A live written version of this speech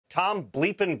Tom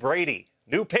Bleepin' Brady,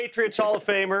 new Patriots Hall of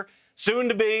Famer, soon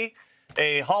to be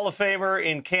a Hall of Famer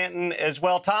in Canton as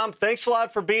well. Tom, thanks a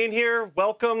lot for being here.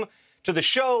 Welcome to the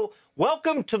show.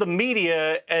 Welcome to the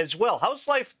media as well. How's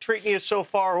life treating you so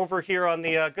far over here on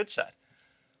the good side?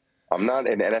 I'm not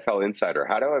an NFL insider.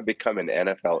 How do I become an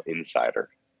NFL insider?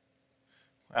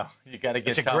 Well, you got to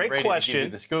get Tom Brady to give you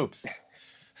the scoops.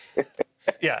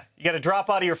 Yeah, you got to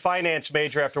drop out of your finance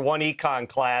major after one econ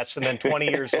class, and then 20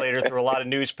 years later, through a lot of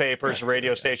newspapers and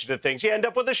radio stations and things, you end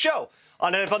up with a show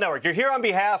on NFL Network. You're here on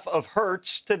behalf of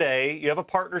Hertz today. You have a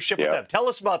partnership with them. Tell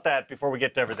us about that before we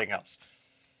get to everything else.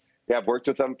 Yeah, I've worked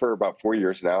with them for about 4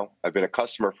 years now. I've been a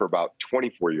customer for about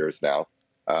 24 years now.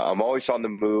 I'm always on the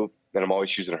move, and I'm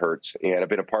always using Hertz. And I've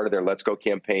been a part of their Let's Go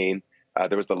campaign.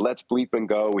 There was the Let's Bleep and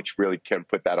Go, which really can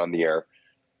put that on the air.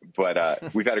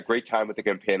 But we've had a great time with the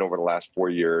campaign over the last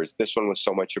 4 years. This one was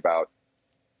so much about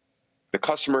the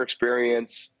customer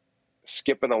experience,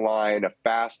 skipping the line, a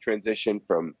fast transition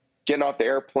from getting off the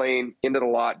airplane into the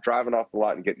lot, driving off the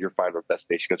lot, and getting your final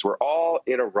destination. Because we're all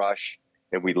in a rush,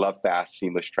 and we love fast,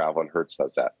 seamless travel, and Hertz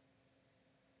does that.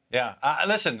 Yeah.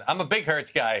 Listen, I'm a big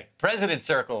Hertz guy. President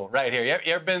Circle right here.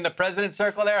 You ever been in the President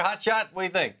Circle there, Hot Shot? What do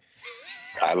you think?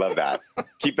 I love that.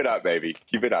 Keep it up, baby.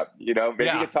 Keep it up. You know, maybe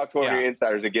you can talk to one of your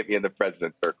insiders and get me in the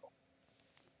President Circle.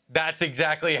 That's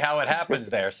exactly how it happens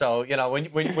there. So, you know,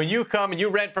 when you come and you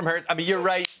rent from Hertz, I mean, you're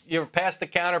right. You're past the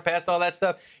counter, past all that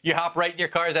stuff. You hop right in your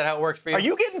car. Is that how it works for you? Are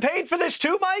you getting paid for this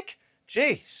too, Mike?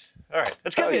 Jeez. All right.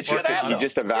 That's going to be You're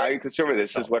just a value consumer.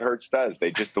 This is what Hertz does.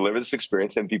 They just deliver this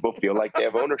experience, and people feel like they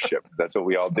have ownership. That's what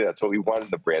we all do. That's what we want in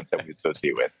the brands that we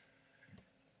associate with.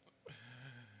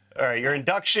 All right, your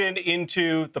induction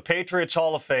into the Patriots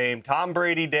Hall of Fame, Tom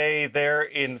Brady Day there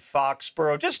in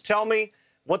Foxborough. Just tell me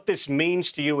what this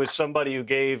means to you as somebody who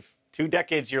gave 2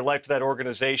 decades of your life to that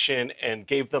organization and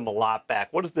gave them a lot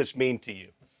back. What does this mean to you?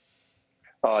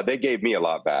 They gave me a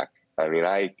lot back. I mean,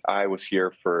 I was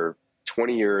here for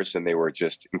 20 years, and they were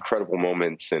just incredible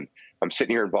moments. And I'm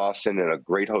sitting here in Boston in a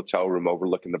great hotel room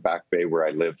overlooking the Back Bay where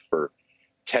I lived for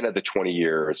 10 of the 20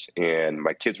 years. And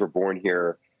my kids were born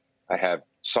here. I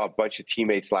saw a bunch of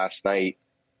teammates last night,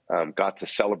 got to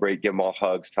celebrate, give them all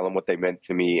hugs, tell them what they meant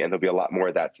to me, and there'll be a lot more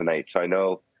of that tonight. So I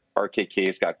know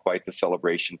RKK's got quite the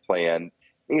celebration planned.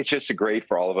 I think it's just great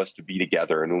for all of us to be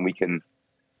together, and when we can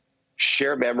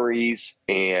share memories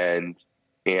and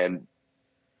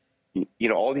you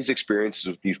know, all these experiences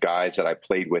with these guys that I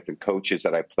played with and coaches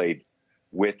that I played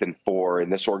with and for, and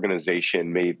this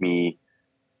organization made me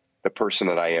the person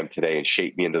that I am today and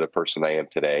shaped me into the person I am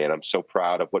today. And I'm so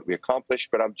proud of what we accomplished,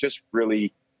 but I'm just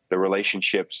really the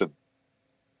relationships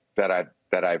that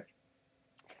I've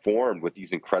formed with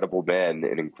these incredible men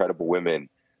and incredible women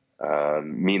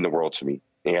mean the world to me.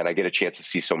 And I get a chance to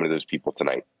see so many of those people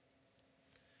tonight.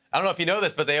 I don't know if you know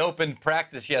this, but they opened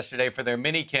practice yesterday for their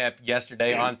mini camp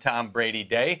yesterday on Tom Brady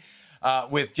Day.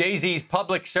 With Jay-Z's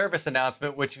public service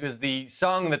announcement, which was the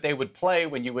song that they would play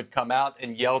when you would come out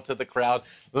and yell to the crowd,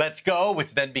 "Let's go,"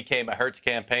 which then became a Hertz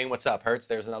campaign. What's up, Hertz?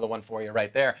 There's another one for you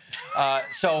right there.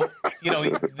 So, you know,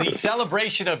 the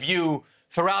celebration of you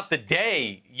throughout the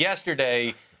day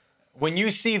yesterday, when you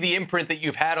see the imprint that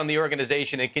you've had on the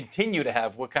organization and continue to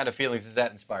have, what kind of feelings does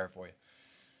that inspire for you?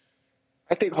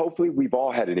 I think hopefully we've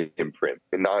all had an imprint.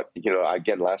 And not, you know,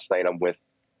 again, last night I'm with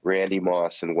Randy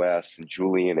Moss and Wes and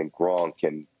Julian and Gronk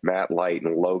and Matt Light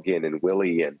and Logan and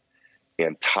Willie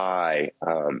and Ty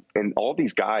and all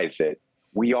these guys that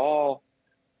we all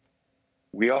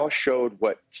showed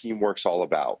what teamwork's all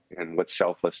about and what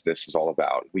selflessness is all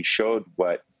about. We showed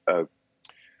what a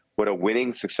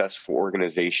winning, successful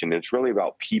organization. It's really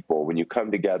about people. When you come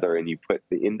together and you put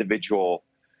the individual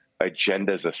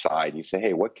agendas aside, you say,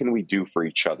 hey, what can we do for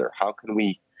each other? How can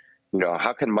we, you know,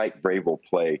 how can Mike Vrabel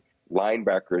play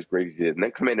linebacker as great as he did, and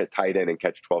then come in at tight end and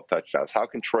catch 12 touchdowns? How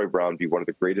can Troy Brown be one of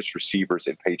the greatest receivers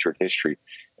in Patriot history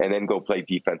and then go play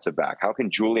defensive back? How can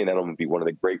Julian Edelman be one of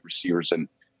the great receivers in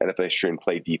NFL history and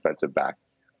play defensive back?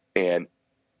 And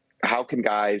how can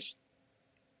guys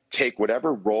take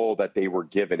whatever role that they were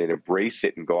given and embrace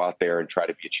it and go out there and try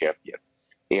to be a champion?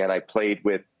 And I played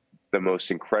with the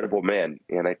most incredible men.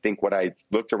 And I think when I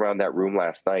looked around that room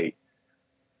last night,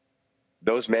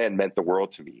 those men meant the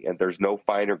world to me. And there's no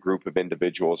finer group of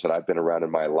individuals that I've been around in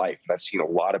my life. And I've seen a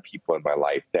lot of people in my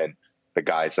life than the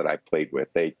guys that I played with.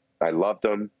 I loved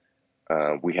them.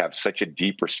 We have such a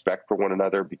deep respect for one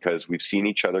another because we've seen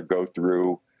each other go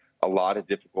through a lot of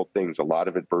difficult things, a lot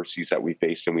of adversities that we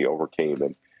faced and we overcame.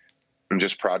 And I'm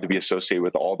just proud to be associated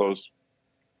with all those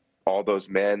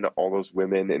men, all those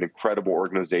women, an incredible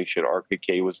organization.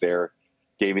 RKK was there,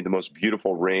 gave me the most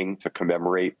beautiful ring to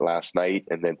commemorate last night.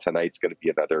 And then tonight's going to be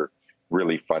another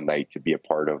really fun night to be a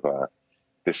part of.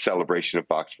 This celebration of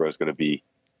Foxborough is going to be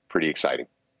pretty exciting.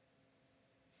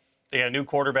 Yeah, new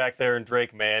quarterback there in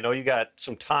Drake May. I know you got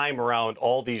some time around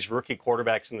all these rookie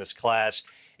quarterbacks in this class,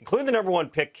 including the number 1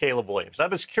 pick, Caleb Williams. I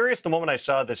was curious the moment I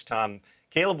saw this, Tom.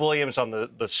 Caleb Williams on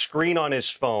the screen on his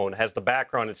phone has the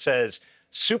background. It says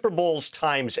Super Bowls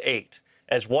 ×8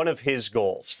 as one of his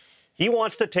goals. He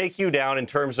wants to take you down in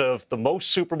terms of the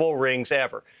most Super Bowl rings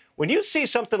ever. When you see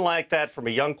something like that from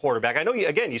a young quarterback, I know,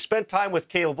 you spent time with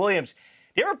Caleb Williams.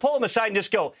 Do you ever pull him aside and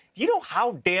just go, do you know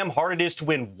how damn hard it is to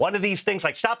win one of these things?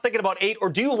 Like, stop thinking about 8. Or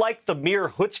do you like the mere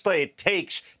chutzpah it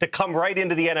takes to come right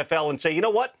into the NFL and say, you know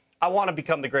what? I want to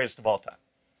become the greatest of all time?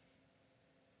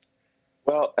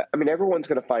 Well, I mean, everyone's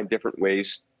going to find different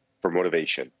ways for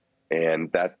motivation. And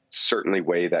that's certainly a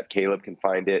way that Caleb can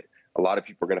find it. A lot of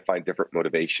people are going to find different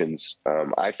motivations.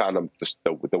 I found them just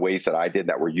the ways that I did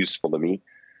that were useful to me.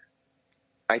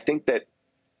 I think that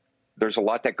there's a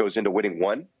lot that goes into winning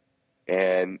one.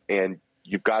 And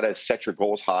you've got to set your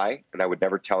goals high. And I would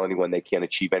never tell anyone they can't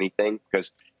achieve anything,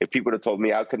 because if people would have told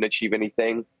me I couldn't achieve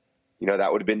anything,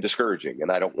 that would have been discouraging.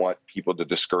 And I don't want people to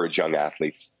discourage young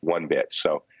athletes one bit.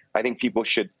 So I think people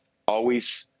should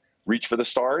always reach for the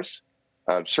stars.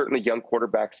 Certainly young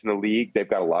quarterbacks in the league, they've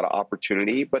got a lot of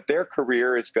opportunity, but their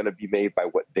career is going to be made by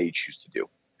what they choose to do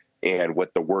and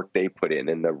what the work they put in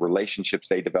and the relationships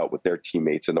they develop with their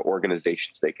teammates and the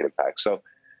organizations they can impact. So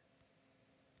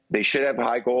they should have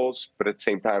high goals, but at the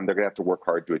same time, they're going to have to work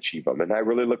hard to achieve them. And I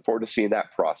really look forward to seeing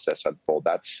that process unfold.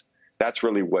 That's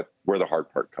really where the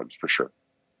hard part comes, for sure.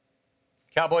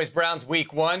 Cowboys-Browns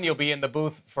Week 1. You'll be in the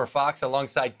booth for Fox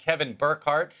alongside Kevin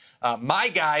Burkhardt, my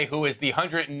guy, who is the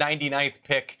 199th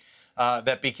pick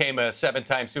that became a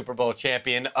 7-time Super Bowl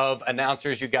champion of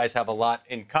announcers. You guys have a lot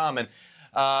in common.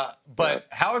 But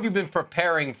how have you been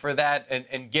preparing for that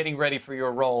and getting ready for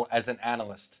your role as an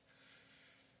analyst?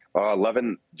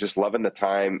 Loving the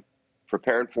time,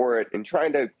 preparing for it, and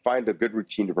trying to find a good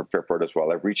routine to prepare for it as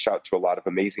well. I've reached out to a lot of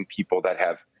amazing people that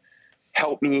have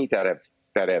helped me, that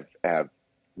have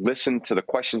listened to the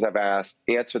questions I've asked,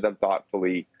 answered them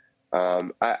thoughtfully.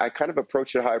 I kind of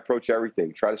approach it how I approach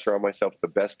everything. Try to surround myself with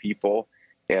the best people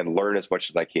and learn as much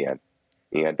as I can.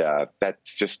 And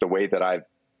that's just the way that I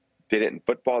did it in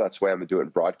football. That's the way I'm going to do it in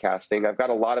broadcasting. I've got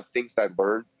a lot of things that I've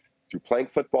learned through playing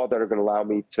football that are going to allow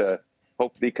me to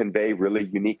hopefully convey really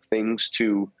unique things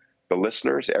to the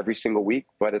listeners every single week.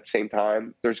 But at the same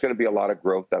time, there's going to be a lot of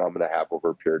growth that I'm going to have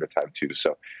over a period of time too.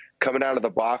 So coming out of the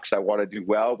box, I want to do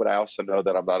well, but I also know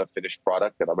that I'm not a finished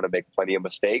product and I'm going to make plenty of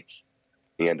mistakes.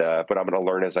 And but I'm going to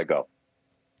learn as I go.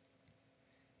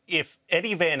 If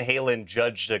Eddie Van Halen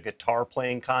judged a guitar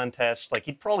playing contest, like,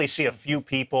 you'd probably see a few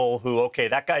people who, okay,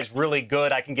 that guy's really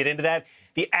good, I can get into that.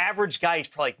 The average guy is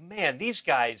probably like, man, these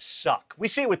guys suck. We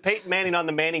see it with Peyton Manning on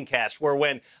the Manning cast, where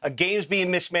when a game's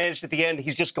being mismanaged at the end,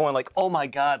 he's just going like, oh my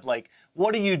God, like,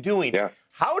 what are you doing? Yeah.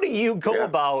 How do you go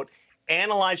about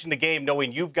analyzing the game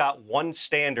knowing you've got one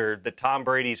standard that Tom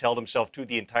Brady's held himself to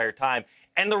the entire time,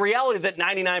 and the reality that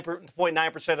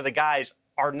 99.9% of the guys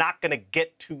are not going to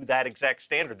get to that exact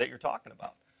standard that you're talking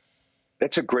about?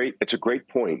 It's a great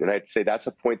point. And I'd say that's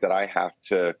a point that I have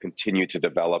to continue to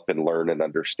develop and learn and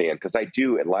understand, because I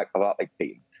do, and like a lot like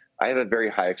Peyton, I have a very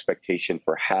high expectation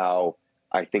for how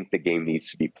I think the game needs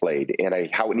to be played and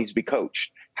how it needs to be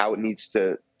coached, how it needs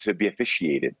to be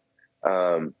officiated.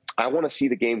 I want to see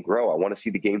the game grow. I want to see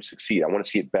the game succeed. I want to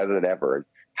see it better than ever. And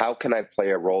how can I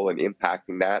play a role in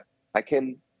impacting that? I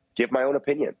can give my own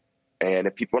opinion. And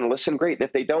if people want to listen, great. And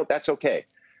if they don't, that's okay.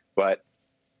 But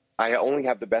I only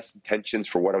have the best intentions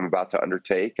for what I'm about to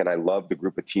undertake. And I love the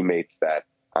group of teammates that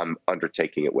I'm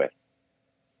undertaking it with.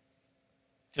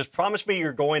 Just promise me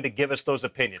you're going to give us those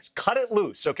opinions. Cut it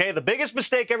loose, okay? The biggest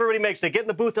mistake everybody makes, they get in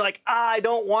the booth, they're like, I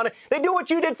don't want to. They do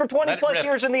what you did for 20-plus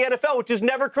years in the NFL, which is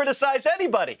never criticize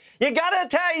anybody. You got to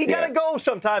attack. You got to go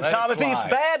sometimes, Tom. If it's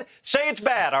bad, say it's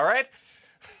bad, all right?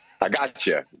 I got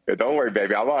you. Don't worry,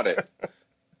 baby. I'm on it.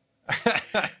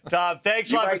 Tom,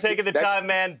 thanks a lot for taking the time,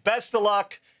 man. Best of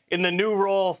luck in the new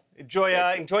role.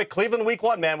 Enjoy Cleveland Week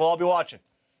 1, man. We'll all be watching.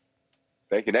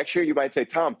 Thank you. Next year, you might say,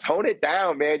 Tom, tone it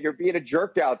down, man. You're being a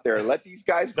jerk out there. Let these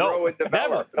guys grow and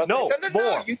develop. Never. No,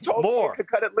 more. You told me you could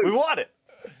cut it loose. We want it.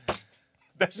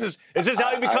 This is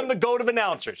how you become the GOAT of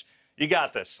announcers. You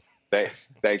got this.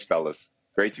 Thanks, fellas.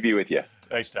 Great to be with you.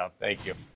 Thanks, Tom. Thank you.